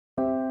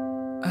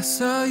I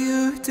saw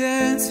you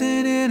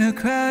dancing in a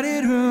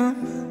crowded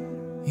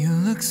room. You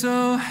look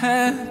so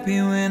happy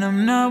when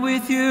I'm not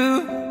with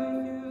you.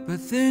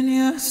 But then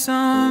you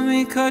saw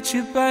me, caught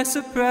you by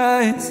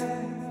surprise.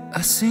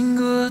 A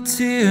single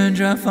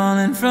teardrop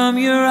falling from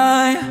your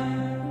eye.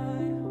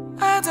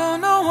 I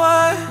don't know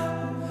why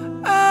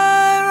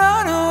I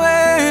run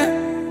away.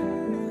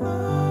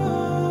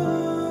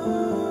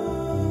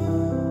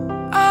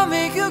 I'll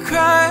make you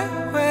cry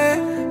when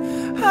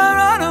I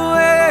run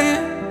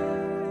away.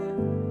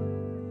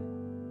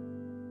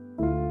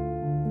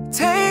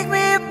 Take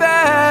me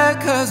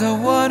back, 'cause I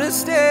wanna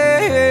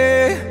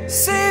stay.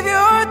 Save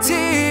your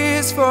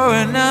tears for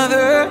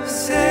another.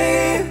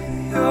 Save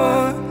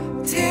your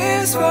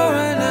tears for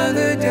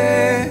another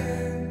day.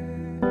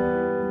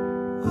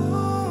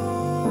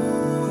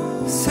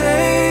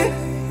 Save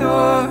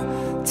your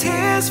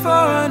tears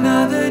for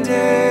another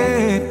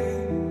day.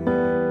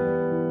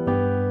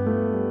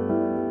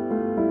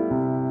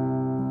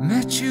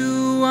 Met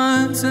you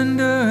once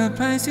under a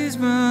Pisces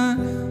moon.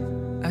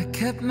 I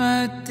kept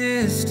my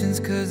distance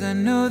 'cause I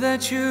know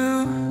that you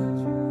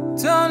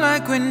don't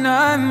like when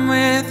I'm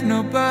with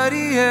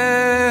nobody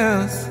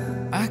else.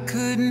 I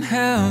couldn't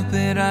help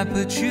it, I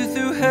put you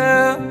through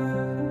hell.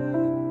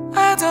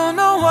 I don't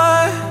know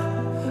why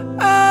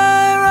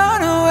I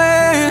run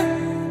away.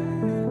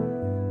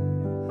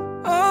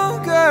 Oh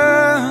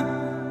girl,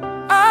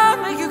 I'll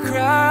make you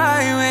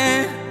cry when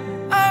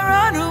I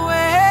run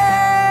away.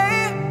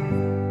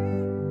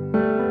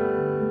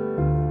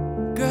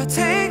 Girl,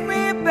 take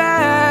me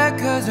back,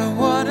 'cause I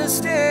wanna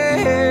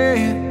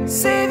stay.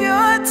 Save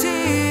your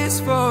tears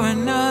for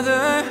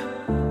another.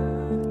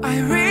 I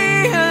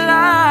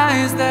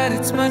realize that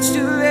it's much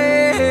too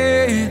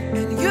late,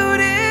 and you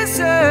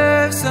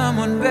deserve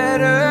someone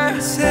better.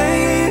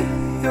 Save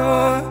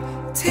your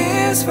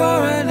tears for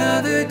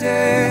another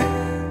day.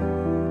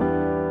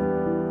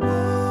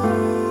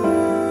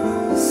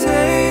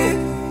 Save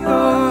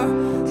your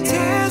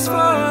tears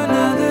for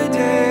another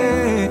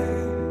day.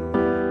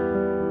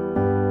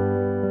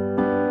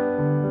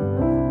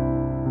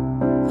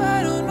 I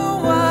don't know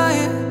why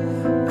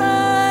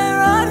I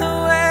run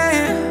away.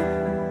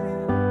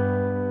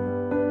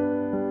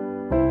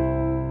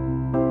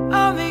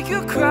 I'll make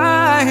you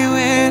cry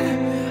when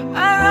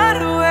I run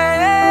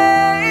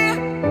away.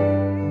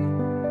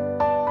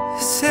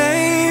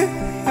 Save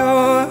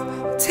your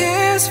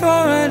tears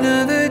for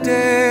another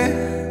day.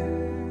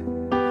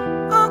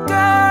 Oh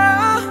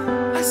girl,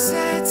 I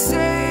said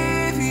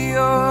save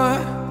your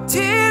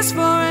tears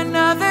for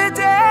another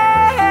day.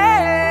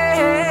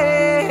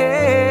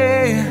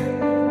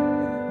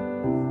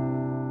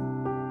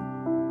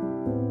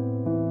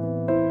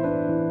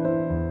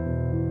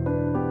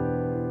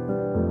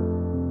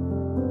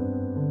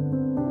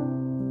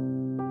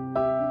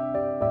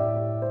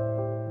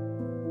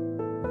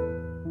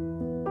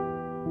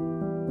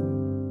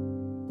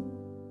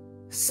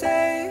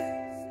 Save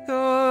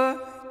your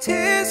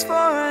tears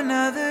for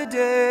another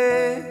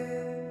day.